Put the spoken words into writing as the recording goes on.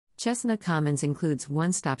Chestnut Commons includes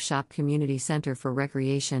one-stop-shop community center for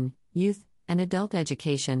recreation, youth, and adult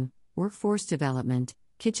education, workforce development,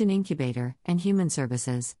 kitchen incubator, and human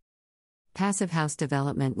services. Passive house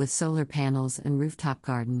development with solar panels and rooftop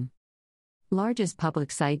garden. Largest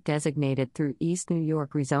public site designated through East New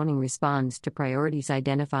York rezoning responds to priorities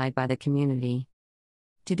identified by the community.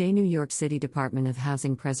 Today, New York City Department of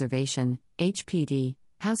Housing Preservation, HPD,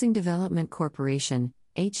 Housing Development Corporation,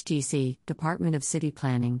 HDC, Department of City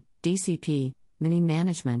Planning, DCP, Mini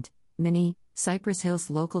Management, Mini, Cypress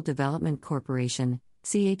Hills Local Development Corporation,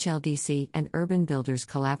 CHLDC, and Urban Builders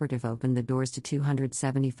Collaborative opened the doors to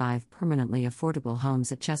 275 permanently affordable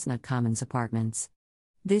homes at Chestnut Commons Apartments.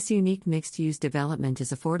 This unique mixed-use development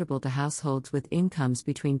is affordable to households with incomes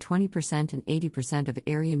between 20% and 80% of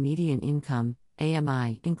area median income,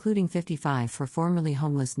 AMI, including 55 for formerly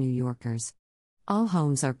homeless New Yorkers. All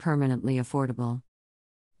homes are permanently affordable.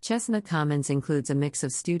 Chestnut Commons includes a mix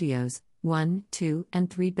of studios, 1, 2, and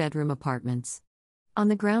 3-bedroom apartments. On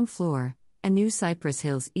the ground floor, a new Cypress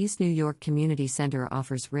Hills East New York Community Center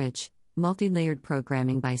offers rich, multi-layered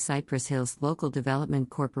programming by Cypress Hills Local Development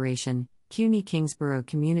Corporation, CUNY Kingsborough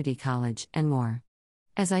Community College, and more.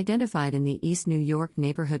 As identified in the East New York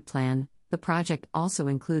Neighborhood Plan, the project also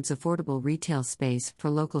includes affordable retail space for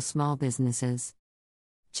local small businesses.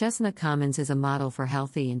 Chestnut Commons is a model for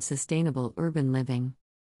healthy and sustainable urban living.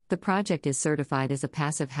 The project is certified as a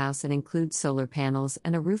passive house and includes solar panels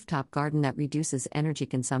and a rooftop garden that reduces energy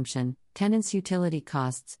consumption, tenants' utility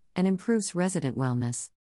costs, and improves resident wellness.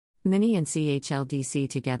 Mini and CHLDC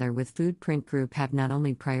together with Foodprint Group have not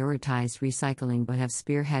only prioritized recycling but have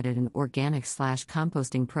spearheaded an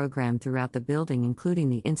organic/composting program throughout the building, including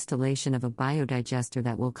the installation of a biodigester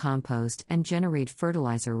that will compost and generate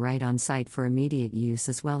fertilizer right on site for immediate use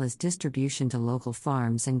as well as distribution to local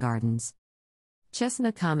farms and gardens.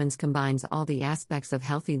 Chestnut Commons combines all the aspects of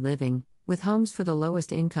healthy living, with homes for the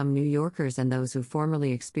lowest income New Yorkers and those who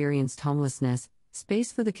formerly experienced homelessness,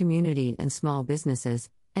 space for the community and small businesses,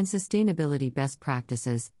 and sustainability best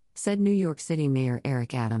practices, said New York City Mayor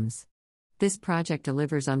Eric Adams. This project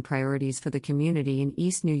delivers on priorities for the community in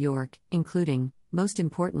East New York, including, most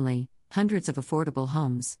importantly, hundreds of affordable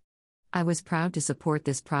homes. I was proud to support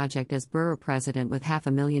this project as borough president with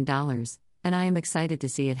 $500,000, and I am excited to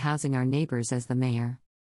see it housing our neighbors as the mayor.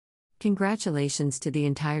 Congratulations to the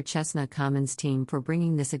entire Chestnut Commons team for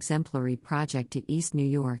bringing this exemplary project to East New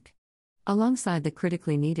York. Alongside the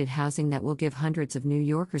critically needed housing that will give hundreds of New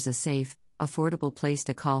Yorkers a safe, affordable place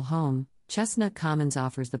to call home, Chestnut Commons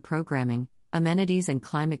offers the programming, amenities, and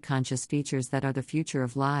climate-conscious features that are the future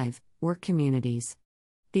of live, work communities.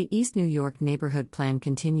 The East New York Neighborhood Plan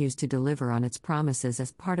continues to deliver on its promises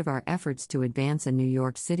as part of our efforts to advance a New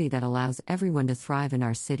York City that allows everyone to thrive in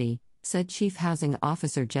our city, said Chief Housing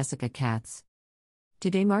Officer Jessica Katz.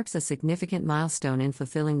 Today marks a significant milestone in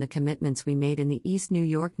fulfilling the commitments we made in the East New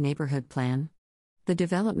York Neighborhood Plan. The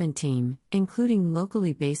development team, including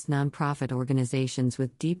locally based nonprofit organizations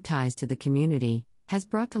with deep ties to the community, has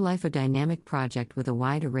brought to life a dynamic project with a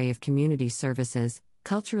wide array of community services,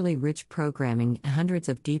 culturally rich programming, and hundreds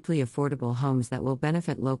of deeply affordable homes that will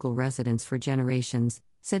benefit local residents for generations,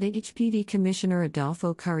 said HPD Commissioner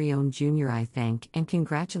Adolfo Carrion Jr. I thank and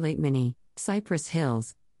congratulate Mini, Cypress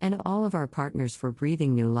Hills, and all of our partners for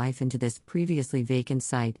breathing new life into this previously vacant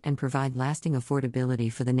site and provide lasting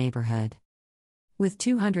affordability for the neighborhood. With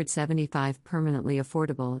 275 permanently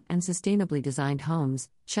affordable and sustainably designed homes,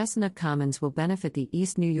 Chestnut Commons will benefit the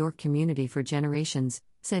East New York community for generations,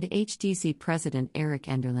 said HDC President Eric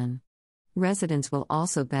Enderlin. Residents will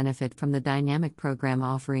also benefit from the dynamic program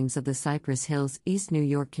offerings of the Cypress Hills East New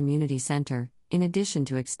York Community Center, in addition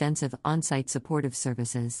to extensive on-site supportive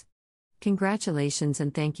services. Congratulations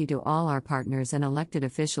and thank you to all our partners and elected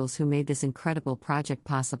officials who made this incredible project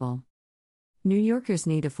possible. New Yorkers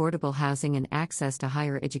need affordable housing and access to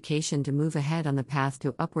higher education to move ahead on the path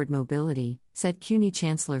to upward mobility, said CUNY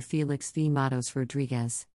Chancellor Felix V. Matos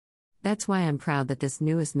Rodriguez. That's why I'm proud that this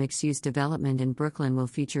newest mixed-use development in Brooklyn will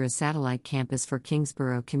feature a satellite campus for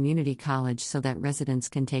Kingsborough Community College so that residents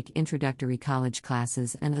can take introductory college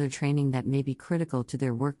classes and other training that may be critical to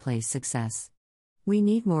their workplace success. We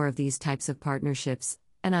need more of these types of partnerships,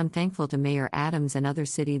 and I'm thankful to Mayor Adams and other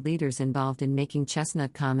city leaders involved in making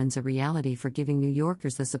Chestnut Commons a reality for giving New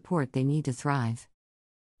Yorkers the support they need to thrive.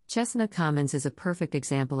 Chestnut Commons is a perfect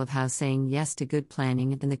example of how saying yes to good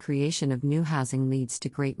planning and the creation of new housing leads to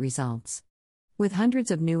great results. With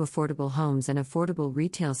hundreds of new affordable homes and affordable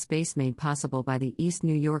retail space made possible by the East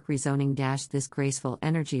New York rezoning, this graceful,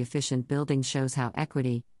 energy-efficient building shows how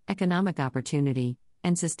equity, economic opportunity,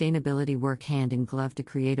 and sustainability work hand in glove to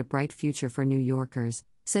create a bright future for New Yorkers,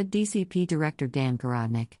 said DCP Director Dan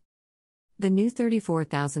Garodnick. The new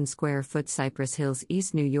 34,000 square foot Cypress Hills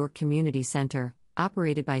East New York Community Center,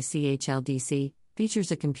 operated by CHLDC,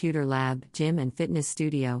 features a computer lab, gym and fitness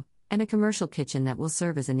studio, and a commercial kitchen that will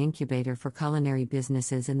serve as an incubator for culinary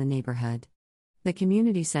businesses in the neighborhood. The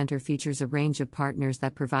community center features a range of partners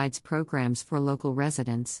that provides programs for local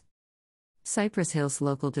residents. Cypress Hills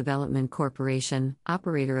Local Development Corporation,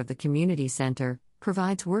 operator of the community center,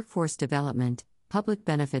 provides workforce development, public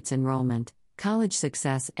benefits enrollment, college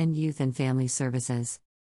success, and youth and family services.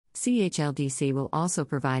 CHLDC will also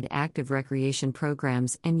provide active recreation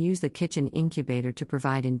programs and use the kitchen incubator to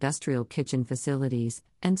provide industrial kitchen facilities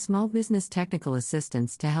and small business technical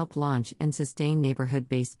assistance to help launch and sustain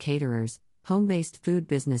neighborhood-based caterers, home-based food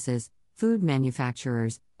businesses, food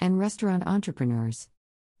manufacturers, and restaurant entrepreneurs.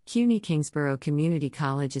 CUNY Kingsborough Community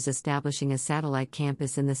College is establishing a satellite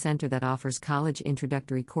campus in the center that offers college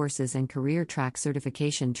introductory courses and career track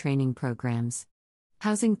certification training programs.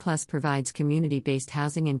 Housing Plus provides community-based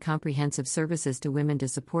housing and comprehensive services to women to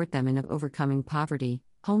support them in overcoming poverty,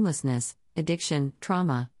 homelessness, addiction,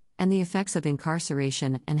 trauma, and the effects of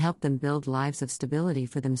incarceration and help them build lives of stability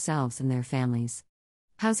for themselves and their families.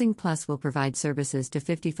 Housing Plus will provide services to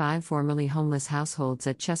 55 formerly homeless households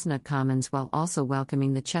at Chestnut Commons while also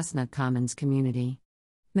welcoming the Chestnut Commons community.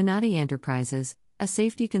 Minotti Enterprises, a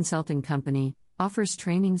safety consulting company, offers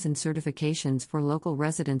trainings and certifications for local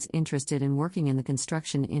residents interested in working in the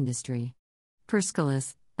construction industry.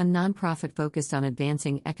 Perskolas, a nonprofit focused on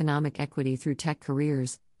advancing economic equity through tech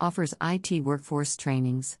careers, offers IT workforce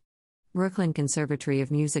trainings. Brooklyn Conservatory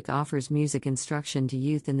of Music offers music instruction to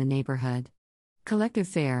youth in the neighborhood. Collective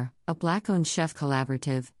Fare, a Black-owned chef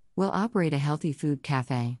collaborative, will operate a healthy food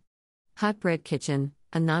cafe. Hot Bread Kitchen,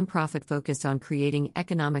 a nonprofit focused on creating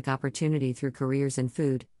economic opportunity through careers in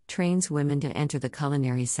food, trains women to enter the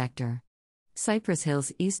culinary sector. Cypress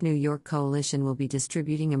Hills East New York Coalition will be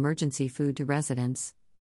distributing emergency food to residents.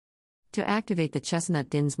 To activate the Chestnut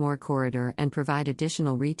Dinsmore corridor and provide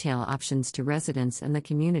additional retail options to residents and the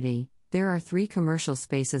community, there are 3 commercial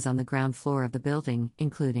spaces on the ground floor of the building,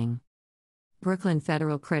 including Brooklyn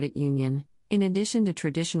Federal Credit Union. In addition to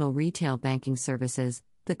traditional retail banking services,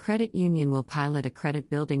 the credit union will pilot a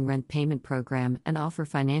credit building rent payment program and offer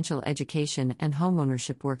financial education and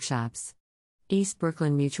homeownership workshops. East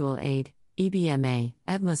Brooklyn Mutual Aid, EBMA,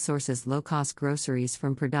 EBMA sources low-cost groceries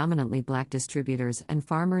from predominantly Black distributors and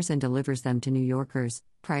farmers and delivers them to New Yorkers,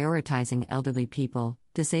 prioritizing elderly people,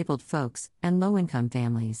 disabled folks, and low-income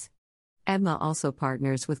families. EBMA also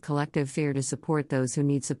partners with Collective Fare to support those who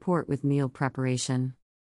need support with meal preparation.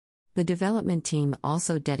 The development team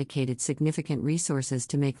also dedicated significant resources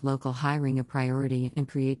to make local hiring a priority and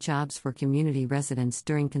create jobs for community residents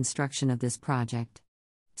during construction of this project.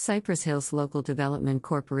 Cypress Hills Local Development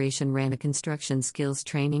Corporation ran a construction skills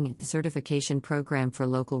training and certification program for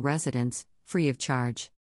local residents, free of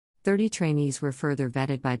charge. 30 trainees were further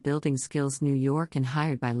vetted by Building Skills New York and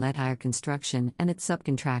hired by Letire Construction and its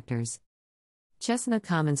subcontractors. Chestnut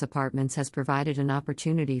Commons Apartments has provided an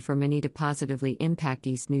opportunity for many to positively impact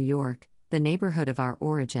East New York, the neighborhood of our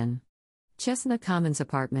origin. Chestnut Commons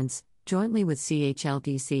Apartments, jointly with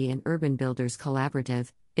CHLDC and Urban Builders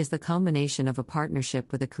Collaborative, is the culmination of a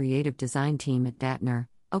partnership with a creative design team at Datner,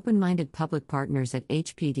 open-minded public partners at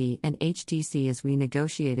HPD and HTC as we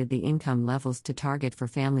negotiated the income levels to target for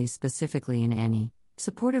families specifically in Annie,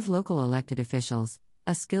 supportive local elected officials,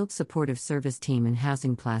 a skilled supportive service team in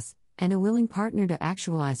Housing Plus, and a willing partner to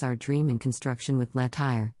actualize our dream in construction with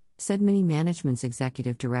Letire, said Mini Management's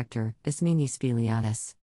executive director, Ismini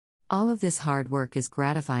Spiliadis. All of this hard work is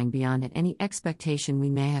gratifying beyond any expectation we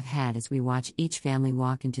may have had as we watch each family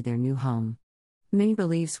walk into their new home. Mini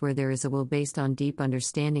believes where there is a will based on deep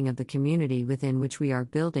understanding of the community within which we are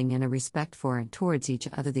building and a respect for and towards each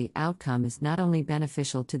other, the outcome is not only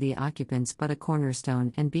beneficial to the occupants but a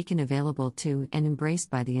cornerstone and beacon available to and embraced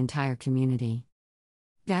by the entire community.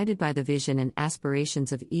 Guided by the vision and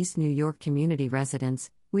aspirations of East New York community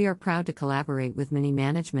residents, we are proud to collaborate with Mini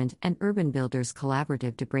Management and Urban Builders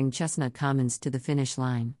Collaborative to bring Chestnut Commons to the finish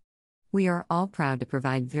line. We are all proud to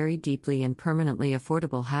provide very deeply and permanently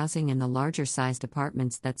affordable housing in the larger-sized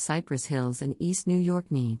apartments that Cypress Hills and East New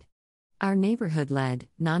York need. Our neighborhood-led,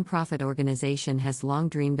 nonprofit organization has long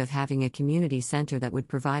dreamed of having a community center that would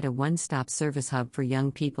provide a one-stop service hub for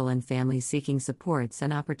young people and families seeking supports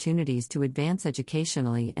and opportunities to advance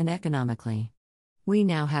educationally and economically. We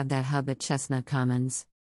now have that hub at Chestnut Commons.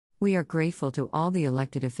 We are grateful to all the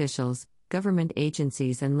elected officials, government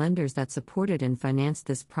agencies and lenders that supported and financed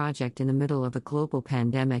this project in the middle of a global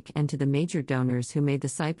pandemic, and to the major donors who made the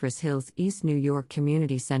Cypress Hills East New York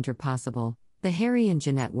Community Center possible, the Harry and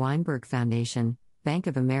Jeanette Weinberg Foundation, Bank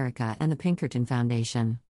of America and the Pinkerton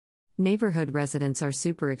Foundation. Neighborhood residents are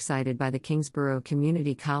super excited by the Kingsborough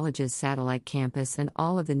Community College's satellite campus and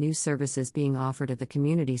all of the new services being offered at the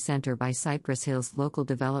community center by Cypress Hills Local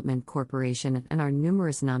Development Corporation and our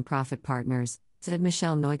numerous nonprofit partners, said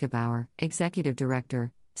Michelle Neugebauer, Executive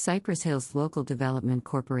Director, Cypress Hills Local Development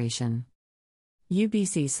Corporation.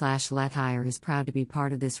 UBC/Let Hire is proud to be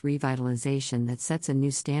part of this revitalization that sets a new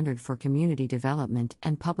standard for community development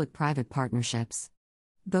and public-private partnerships.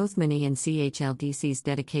 Both MINI and CHLDC's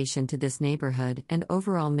dedication to this neighborhood and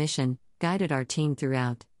overall mission guided our team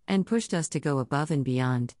throughout and pushed us to go above and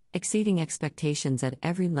beyond, exceeding expectations at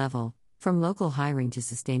every level, from local hiring to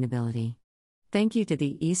sustainability. Thank you to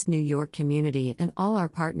the East New York community and all our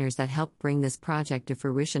partners that helped bring this project to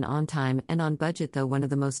fruition on time and on budget, though one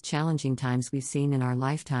of the most challenging times we've seen in our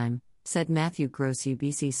lifetime, said Matthew Gross,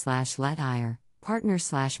 UBC/Let Hire,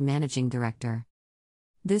 Partner/Managing Director.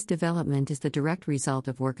 This development is the direct result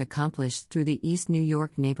of work accomplished through the East New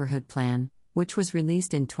York Neighborhood Plan, which was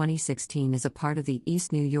released in 2016 as a part of the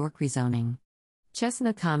East New York rezoning.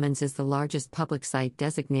 Chestnut Commons is the largest public site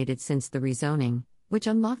designated since the rezoning, which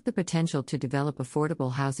unlocked the potential to develop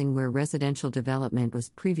affordable housing where residential development was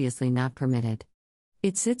previously not permitted.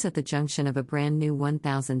 It sits at the junction of a brand new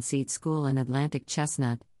 1,000-seat school and Atlantic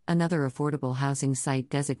Chestnut, another affordable housing site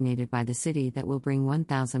designated by the city that will bring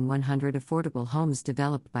 1,100 affordable homes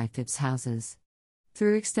developed by Phipps Houses.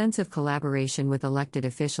 Through extensive collaboration with elected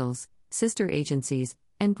officials, sister agencies,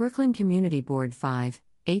 and Brooklyn Community Board 5,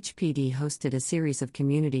 HPD hosted a series of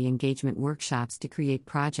community engagement workshops to create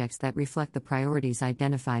projects that reflect the priorities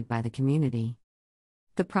identified by the community.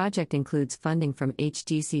 The project includes funding from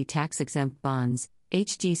HGC tax-exempt bonds,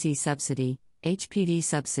 HGC subsidy, HPD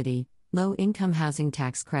subsidy, low-income housing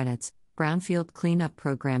tax credits, brownfield cleanup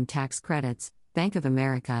program tax credits, Bank of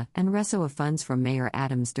America, and reso of funds from Mayor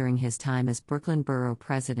Adams during his time as Brooklyn Borough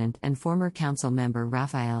President and former council member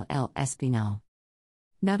Rafael L. Espinal.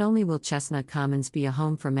 Not only will Chestnut Commons be a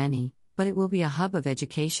home for many, but it will be a hub of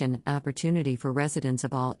education and opportunity for residents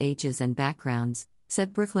of all ages and backgrounds,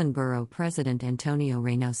 said Brooklyn Borough President Antonio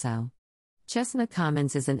Reynoso. Chestnut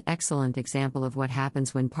Commons is an excellent example of what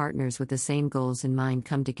happens when partners with the same goals in mind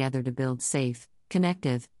come together to build safe,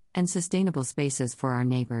 connective, and sustainable spaces for our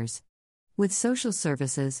neighbors. With social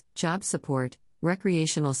services, job support,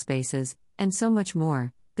 recreational spaces, and so much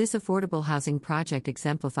more, this affordable housing project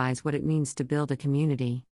exemplifies what it means to build a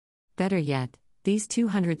community. Better yet, these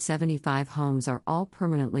 275 homes are all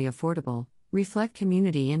permanently affordable, reflect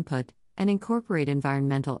community input, and incorporate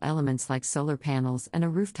environmental elements like solar panels and a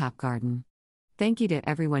rooftop garden. Thank you to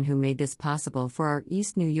everyone who made this possible for our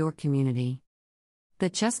East New York community. The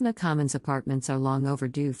Chestnut Commons apartments are long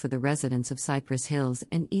overdue for the residents of Cypress Hills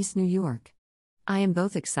and East New York. I am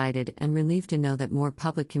both excited and relieved to know that more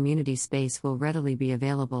public community space will readily be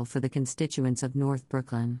available for the constituents of North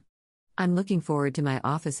Brooklyn. I'm looking forward to my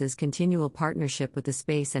office's continual partnership with the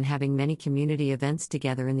space and having many community events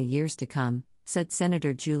together in the years to come, said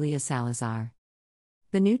Senator Julia Salazar.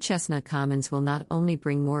 The new Chestnut Commons will not only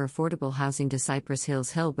bring more affordable housing to Cypress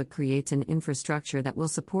Hills Hill but creates an infrastructure that will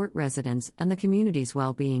support residents and the community's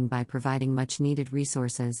well-being by providing much-needed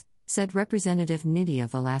resources, said Representative Nydia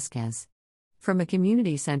Velasquez. From a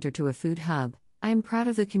community center to a food hub, I am proud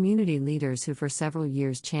of the community leaders who for several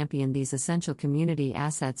years championed these essential community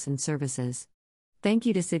assets and services. Thank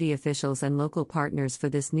you to city officials and local partners for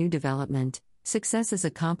this new development. Success is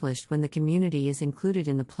accomplished when the community is included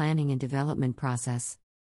in the planning and development process.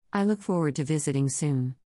 I look forward to visiting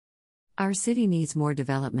soon. Our city needs more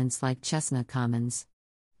developments like Chestnut Commons.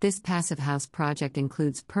 This passive house project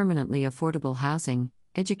includes permanently affordable housing,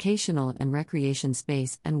 educational and recreation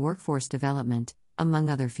space, and workforce development, among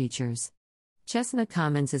other features. Chestnut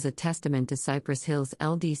Commons is a testament to Cypress Hills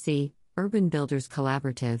LDC, Urban Builders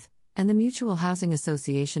Collaborative, and the Mutual Housing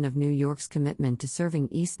Association of New York's commitment to serving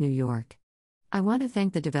East New York. I want to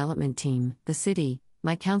thank the development team, the city,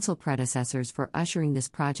 my council predecessors for ushering this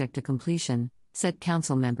project to completion, said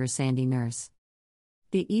Councilmember Sandy Nurse.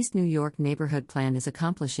 The East New York Neighborhood Plan is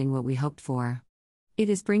accomplishing what we hoped for. It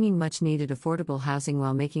is bringing much-needed affordable housing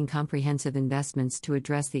while making comprehensive investments to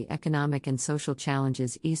address the economic and social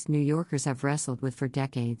challenges East New Yorkers have wrestled with for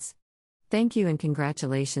decades. Thank you and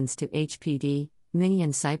congratulations to HPD, MINI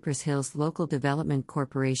and Cypress Hills Local Development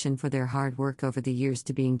Corporation for their hard work over the years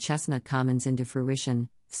to bring Chestnut Commons into fruition,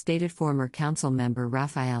 stated former council member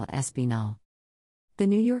Rafael Espinal. The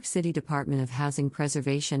New York City Department of Housing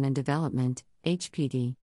Preservation and Development,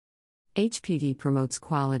 HPD. HPD promotes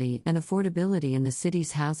quality and affordability in the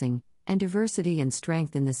city's housing, and diversity and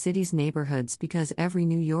strength in the city's neighborhoods because every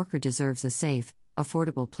New Yorker deserves a safe,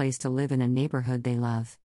 affordable place to live in a neighborhood they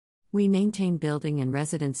love. We maintain building and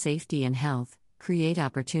resident safety and health, create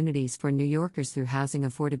opportunities for New Yorkers through housing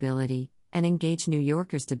affordability, and engage New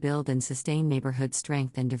Yorkers to build and sustain neighborhood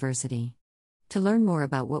strength and diversity. To learn more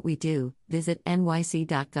about what we do, visit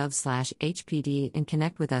nyc.gov/HPD and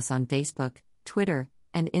connect with us on Facebook, Twitter,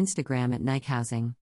 and Instagram at Nike Housing.